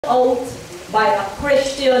out by a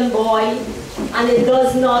Christian boy and it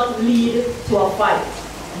does not lead to a fight.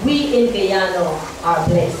 We in Guyana are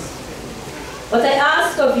blessed. But I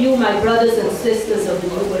ask of you, my brothers and sisters of the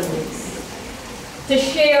human race, to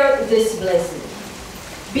share this blessing.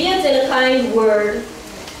 Be it in a kind word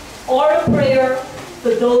or a prayer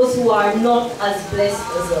for those who are not as blessed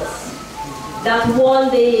as us, that one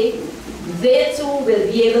day they too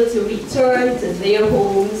will be able to return to their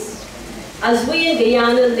homes. As we in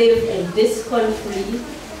Guyana live in this country,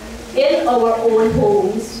 in our own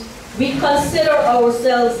homes, we consider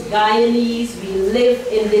ourselves Guyanese. We live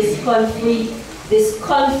in this country. This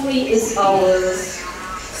country is ours.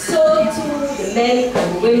 So too the men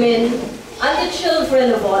and women and the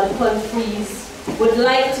children of all countries would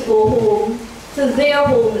like to go home to their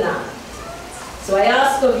homeland. So I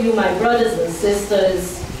ask of you, my brothers and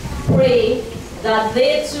sisters, pray that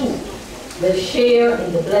they too will share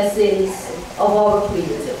in the blessings of our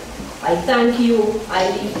Creator. I thank you. I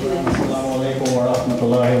leave you in peace. Assalamu alaikum wa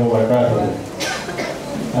rahmatullahi wa barakatuh.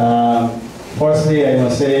 Firstly, I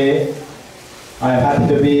must say I am happy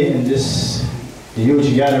to be in this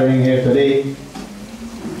huge gathering here today,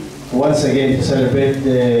 once again to celebrate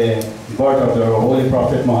the birth of the Holy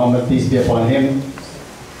Prophet Muhammad, peace be upon him.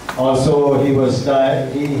 Also, he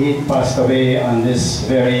passed away on this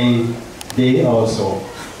very day also.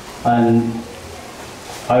 And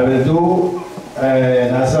I will do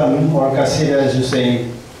Nazam or Qasida, as you say,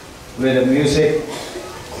 with the music,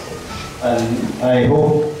 and I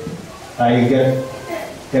hope I get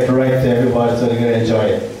it right to everybody so they can enjoy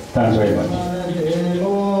it. Thanks very much.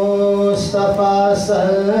 Mustafa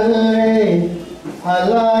salli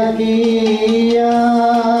ala ki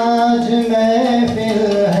aaj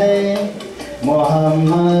mehfil hai,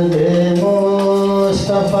 Muhammad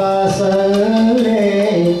Mustafa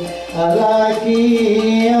salli ala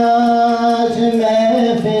ki aaj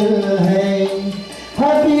mehfil hai,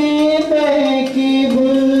 Habib ki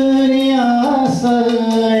buriyan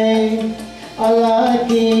salli ala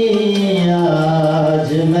ki aaj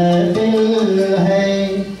mehfil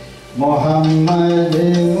hai, Muhammad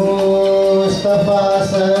Mustafa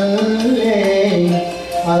salli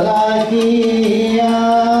ala ki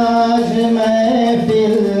aaj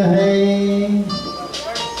mehfil hai.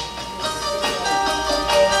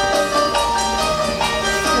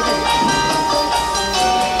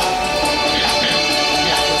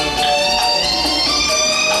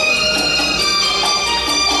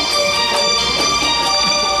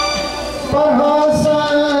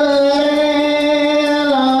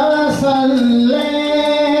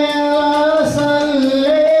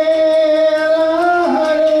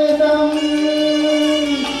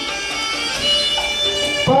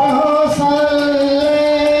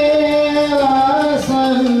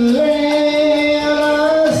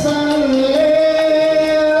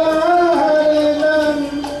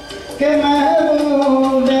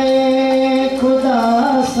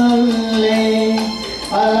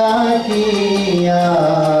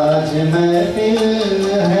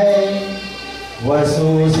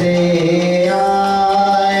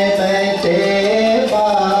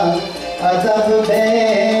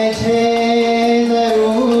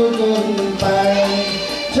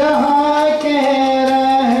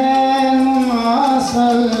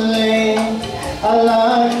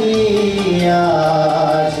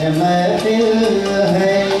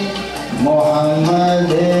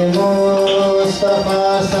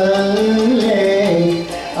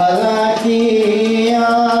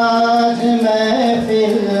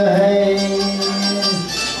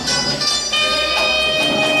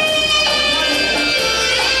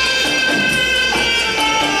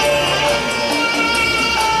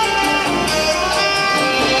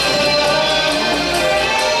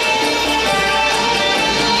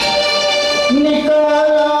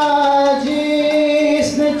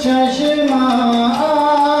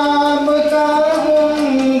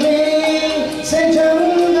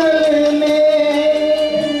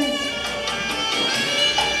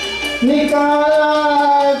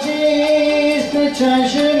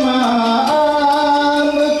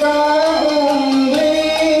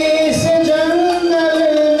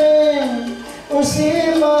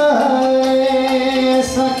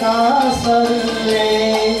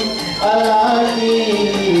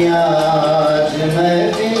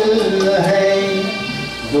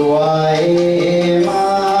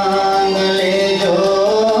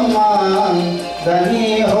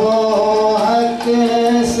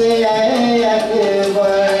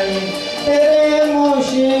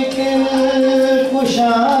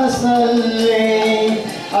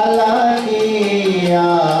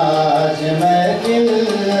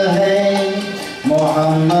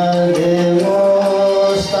 Muhammad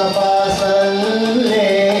Mustafa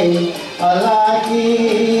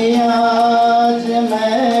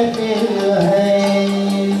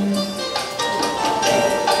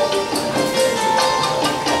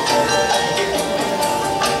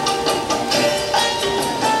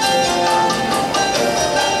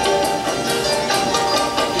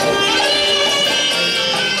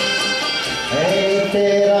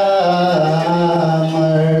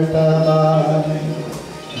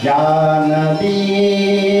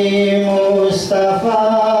Mustafa,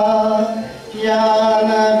 Ya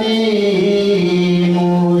Nabi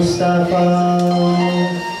Mustafa.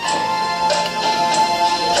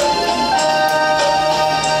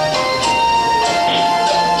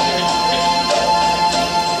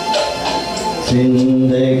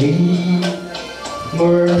 जिंदगी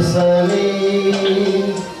मुरसलीन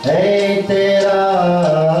है तेरा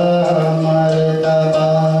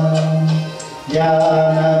मर्तबा, या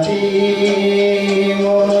नबी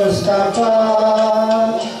मुस्तफा,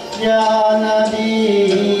 या नबी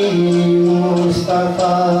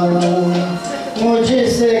मुस्तफा।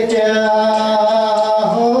 मुझसे क्या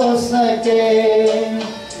हो सके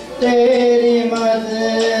तेरी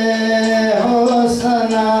मदह हो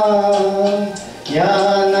सना, या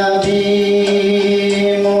नबी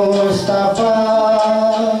मुस्तफा,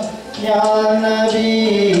 या नबी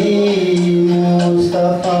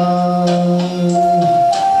मुस्तफा।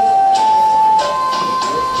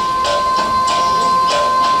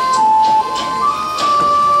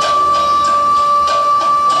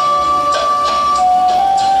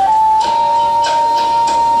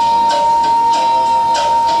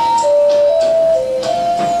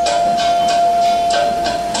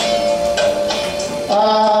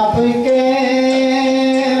 आपके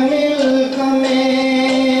मिल्क में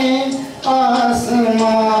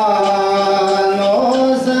आसमान और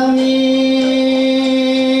ज़मीन,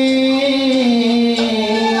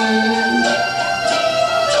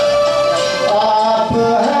 आप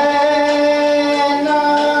हैं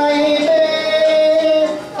नाइबे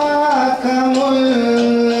आकमुल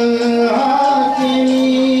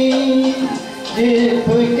हाकिमीन।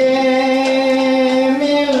 जिसके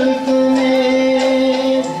मिल्क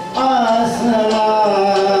में आसमान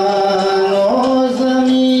और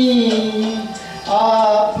ज़मीन,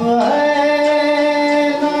 आप हैं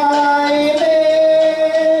नाइबे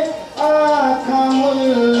आकमुल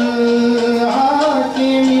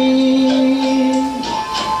हाकिमीन।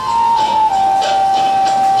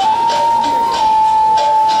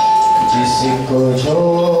 जिसको जो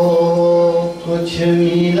कुछ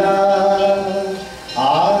मिला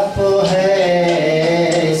आप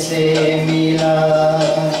है से मिला,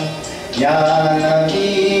 या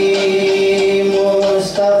नबी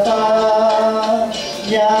मुस्तफा,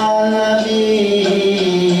 या नबी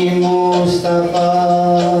मुस्तफा।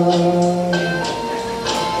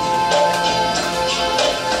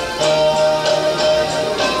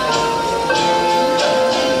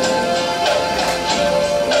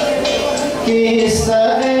 किस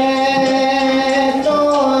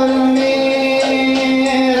दौर में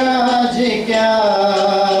राज क्या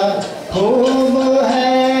खूब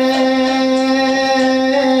है,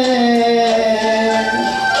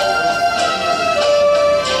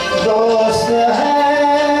 दोस्त है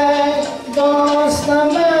दोस्त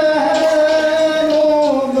महबूब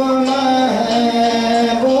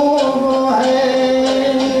महबूब है।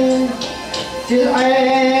 किस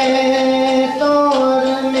दौर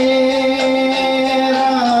में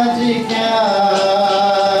राज क्या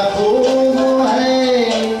खूब है,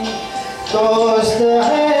 दोस्त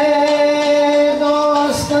है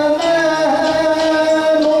दोस्त महबूब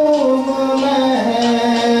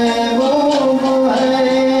महबूब है।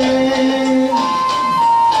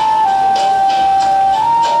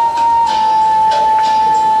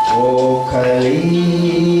 ओ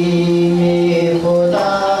खलीमे खुदा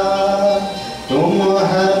तुम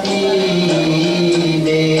हबीबे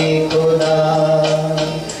खुदा,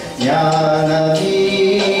 या नबी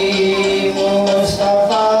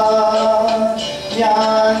मुस्तफा, या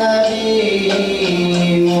नबी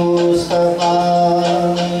मुस्तफा।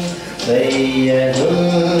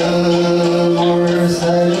 सैयदुल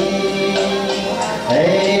मुरसलीन है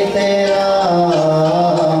तेरा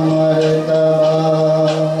मर्तबा,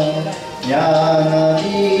 या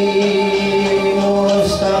नबी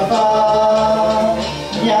मुस्तफा,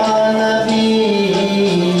 या नबी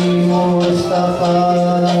Mustafa.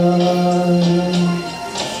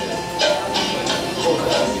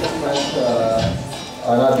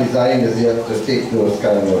 Are not designed as yet to take those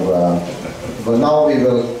kind of, but now we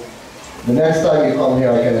will, the next time you come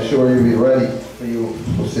here, I can assure you we're ready for you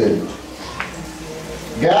to sit.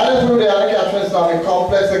 Gathered through the Catherina Islamic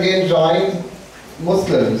complex again joined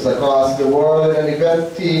Muslims across the world in an event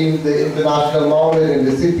themed the International Mawlid in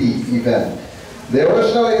the City event. The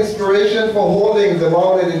original inspiration for holding the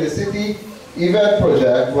Mawlid in the City event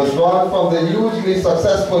project was drawn from the hugely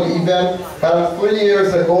successful event held 3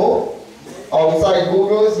 years ago outside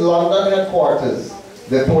Google's London headquarters.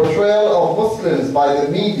 The portrayal of Muslims by the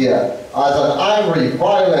media as an angry,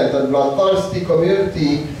 violent, and bloodthirsty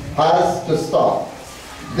community has to stop.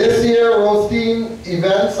 This year, Rose Team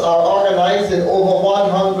events are organized in over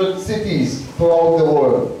 100 cities throughout the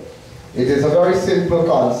world. It is a very simple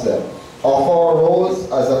concept. Offer a rose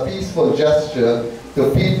as a peaceful gesture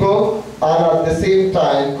to people and at the same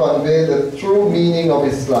time convey the true meaning of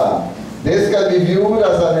Islam. This can be viewed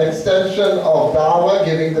as an extension of Dawah,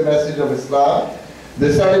 giving the message of Islam,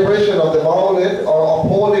 the celebration of the Mawlid, or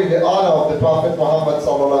upholding the honor of the Prophet Muhammad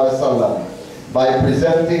ﷺ by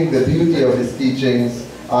presenting the beauty of his teachings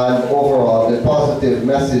and overall the positive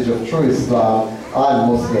message of true Islam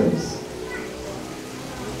and Muslims.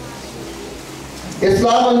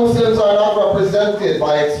 Islam and Muslims are not represented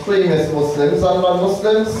by extremist Muslims and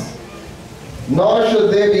non-Muslims, nor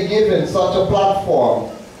should they be given such a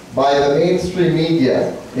platform by the mainstream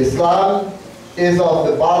media. Islam is of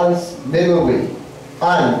the balanced middle way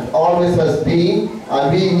and always has been,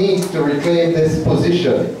 and we need to reclaim this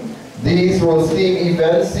position. These Rose Team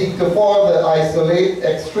events seek to further isolate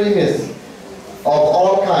extremists of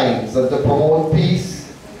all kinds and to promote peace.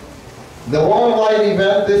 The worldwide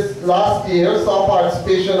event this last year saw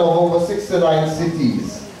participation of over 69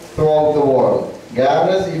 cities throughout the world.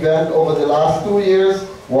 Guyana's event over the last 2 years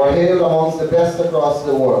were hailed amongst the best across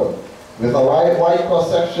the world, with a wide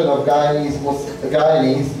cross-section of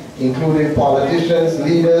Guyanese, including politicians,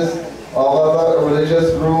 leaders of other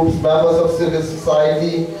religious groups, members of civil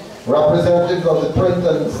society, representatives of the print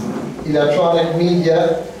and electronic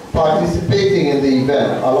media participating in the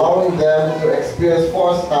event, allowing them to experience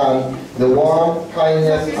firsthand the warmth,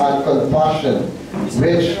 kindness, and compassion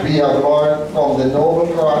which we have learned from the noble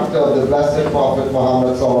character of the Blessed Prophet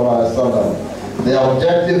Muhammad ﷺ. The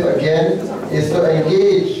objective, again, is to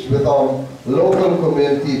engage with our local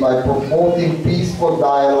community by promoting peaceful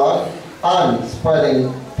dialogue and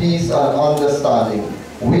spreading peace and understanding.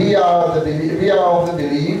 We are of the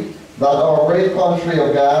belief that our great country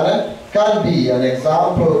of Guyana can be an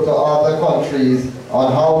example to other countries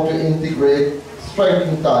on how to integrate,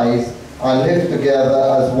 strengthen ties, and live together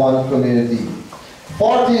as one community.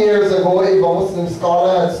 40 years ago, if a Muslim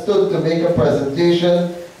scholar had stood to make a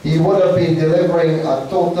presentation, he would have been delivering a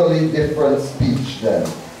totally different speech then.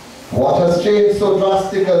 What has changed so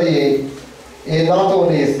drastically in not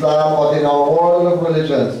only Islam but in our world of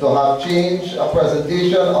religions to have changed a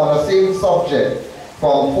presentation on a same subject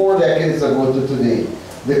from 4 decades ago to today?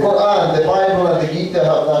 The Quran, the Bible, and the Gita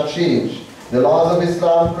have not changed. The laws of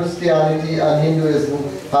Islam, Christianity, and Hinduism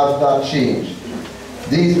have not changed.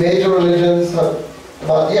 These major religions have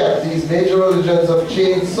not yet. These major religions have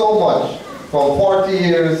changed so much from 40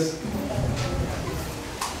 years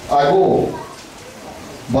ago.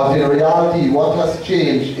 But in reality, what has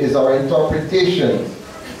changed is our interpretation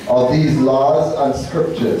of these laws and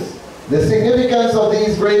scriptures. The significance of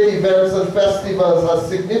these great events and festivals has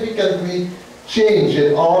significantly changed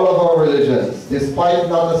in all of our religions, despite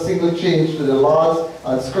not a single change to the laws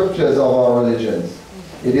and scriptures of our religions.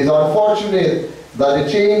 It is unfortunate that the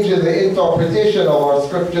change in the interpretation of our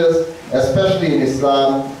scriptures, especially in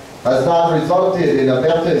Islam, has not resulted in a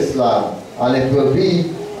better Islam, and it will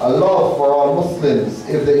be a love for all Muslims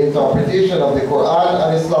if the interpretation of the Quran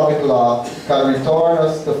and Islamic law can return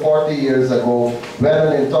us to 40 years ago, when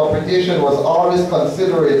an interpretation was always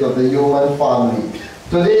considerate of the human family.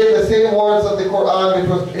 Today, the same words of the Quran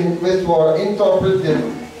which were interpreted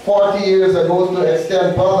 40 years ago to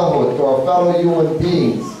extend brotherhood to our fellow human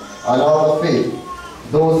beings and other faith,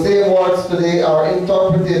 those same words today are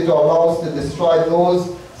interpreted to allow us to destroy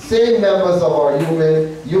those same members of our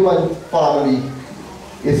human family.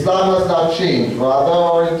 Islam has not changed, rather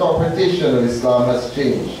our interpretation of Islam has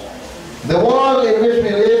changed. The world in which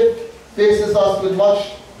we live faces us with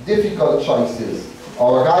much difficult choices.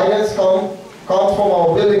 Our guidance comes from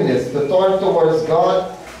our willingness to turn towards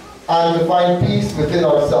God and to find peace within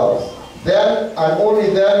ourselves. Then and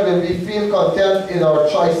only then will we feel content in our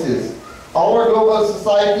choices. Our global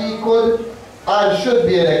society could and should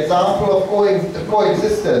be an example of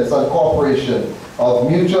coexistence and cooperation, of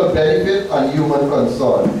mutual benefit and human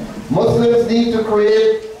concern. Muslims need to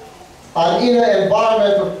create an inner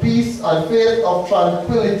environment of peace and faith, of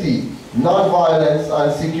tranquility, non-violence,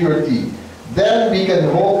 and security. Then we can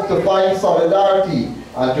hope to find solidarity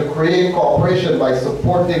and to create cooperation by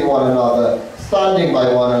supporting one another, standing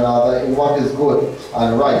by one another in what is good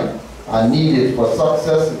and right and needed for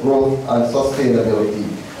success, growth, and sustainability.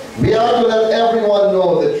 We are to let everyone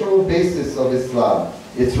know the true basis of Islam,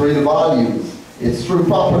 its real values, its true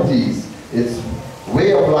properties, its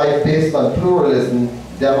way of life based on pluralism,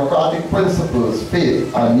 democratic principles,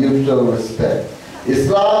 faith, and mutual respect.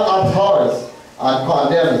 Islam abhors and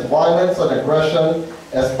condemns violence and aggression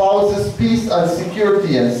espouses peace and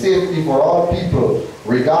security and safety for all people,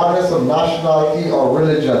 regardless of nationality or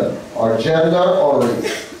religion, or gender or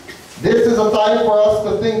race. This is a time for us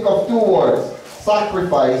to think of two words,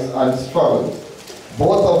 sacrifice and struggle,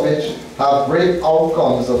 both of which have great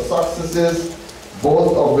outcomes of successes,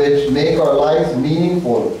 both of which make our lives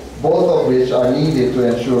meaningful, both of which are needed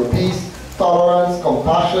to ensure peace, tolerance,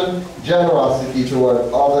 compassion, generosity toward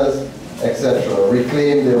others, etc.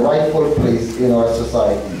 Reclaim their rightful place in our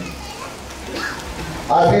society.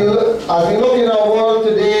 As we look in our world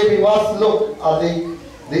today, we must look at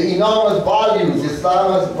the enormous values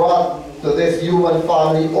Islam has brought to this human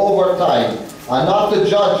family over time, and not to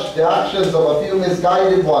judge the actions of a few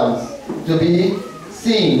misguided ones to be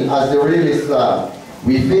seen as the real Islam.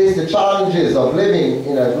 We face the challenges of living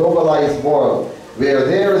in a globalized world where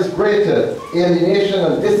there is greater alienation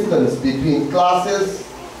and distance between classes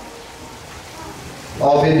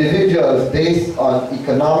of individuals based on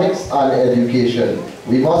economics and education.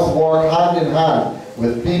 We must work hand in hand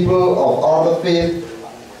with people of other faith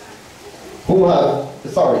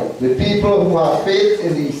with people who have faith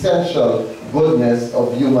in the essential goodness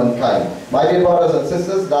of humankind. My dear brothers and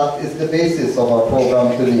sisters, that is the basis of our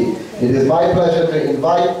program today. It is my pleasure to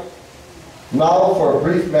invite now for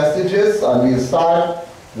brief messages, and we'll start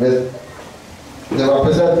with the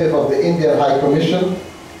representative of the Indian High Commission,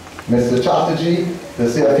 Mr. Chatterjee, to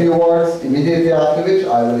say a few words, immediately after which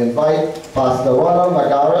I will invite Pastor Ronald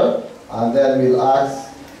Magara, and then we'll ask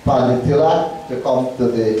Pandit Tilak to come to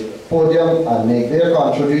the podium and make their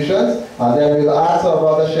contributions, and then we'll ask our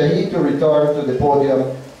brother Shahid to return to the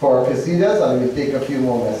podium for Qasidas, and we'll take a few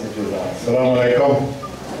more messages. Assalamu alaikum.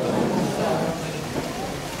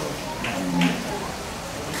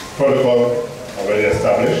 Protocol already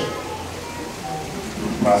established.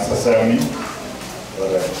 Master Ceremony,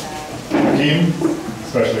 Brother Hakim,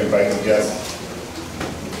 special invited guests.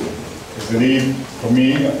 It's indeed for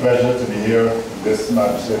me a pleasure to be here in this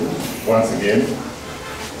masjid once again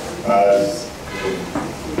as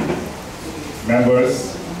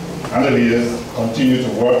members and the leaders continue to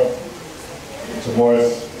work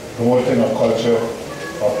towards promoting a culture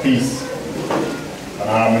of peace and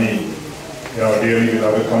harmony in our dearly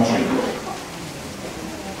beloved country.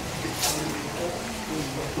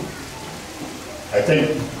 I think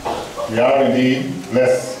we are indeed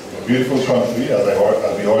blessed with a beautiful country, as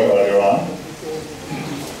we heard earlier on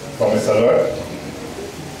from Mr. Sadr.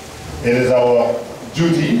 It is our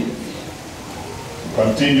duty to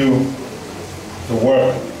continue to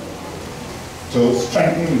work to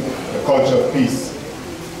strengthen the culture of peace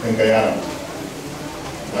in Guyana.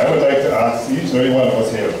 I would like to ask each and every one of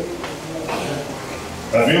us here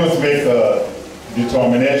that we must make a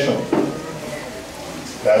determination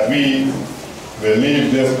that we will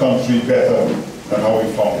leave this country better than how we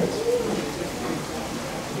found it.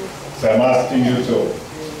 So I'm asking you to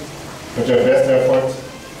put your best effort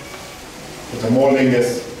into molding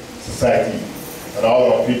this society, that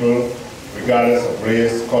all our people, regardless of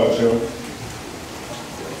race, culture,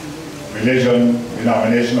 religion,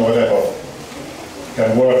 denomination, or whatever,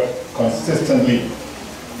 can work consistently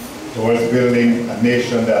towards building a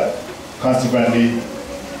nation that consequently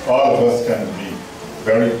all of us can be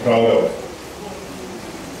very proud of.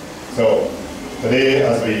 So today,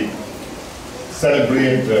 as we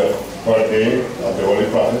celebrate the birthday of the Holy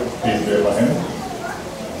Prophet, peace be upon him,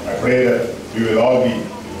 I pray that we will all be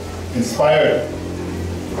inspired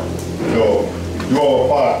to do our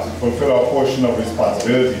part, fulfill our portion of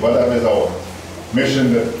responsibility, whatever is our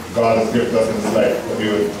mission that God has given us in this life, that we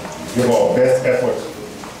will give our best effort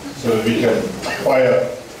so that we can acquire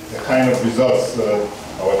the kind of results so that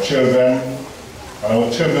our children and our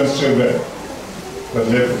children's children could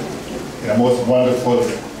live in a most wonderful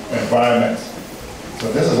environment.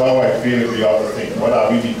 So this is how I feel we ought to think. What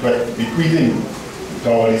are we bequeathing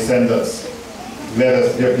to our descendants? Let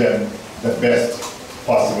us give them the best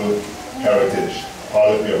possible heritage.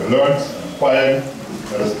 All that we have learned and acquired,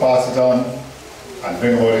 let us pass it on and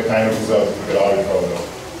bring about the kind of results we will all be proud of.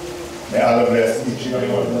 May Allah bless each and every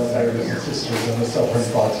one of us. Brothers and sisters, in the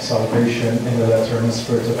suffering party salvation, in the letter and the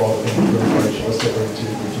spirit of all things, we encourage us to bring to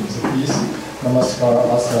you greetings of peace. Namaskar,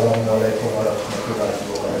 assalamu alaikum wa rahmatullahi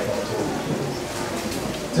wa barakatuh.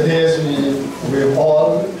 Today, as we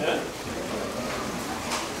all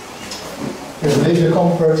privilege the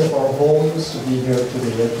comfort of our homes to be here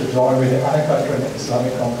today, to join with the Catherina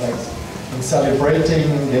Islamic complex in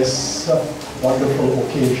celebrating this wonderful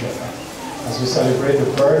occasion. As we celebrate the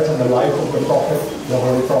birth and the life of the Prophet, the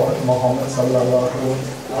Holy Prophet Muhammad sallallahu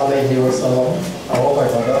alayhi wa sallam. I hope I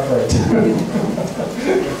got that right.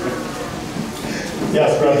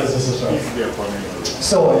 Yes, brothers and sisters.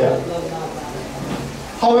 So, yeah.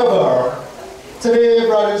 However, today,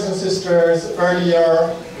 brothers and sisters,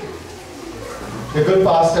 earlier, the good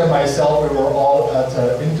pastor and myself, we were all at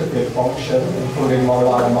an intricate function, including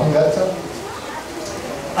Maulana Mangat.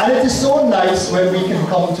 And it is so nice when we can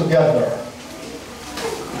come together.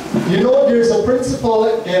 You know, there's a principle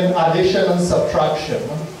in addition and subtraction,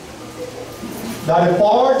 that a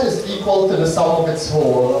part is equal to the sum of its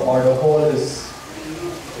whole, or the whole is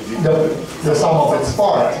the sum of its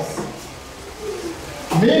parts.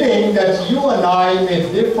 Meaning that you and I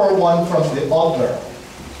may differ one from the other,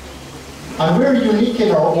 and we're unique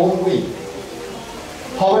in our own way.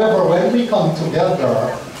 However, when we come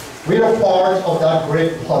together, we are part of that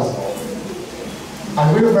great puzzle,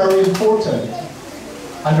 and we're very important.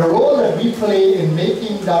 And the role that we play in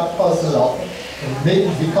making that puzzle up,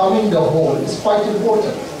 in becoming the whole, is quite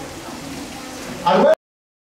important. And when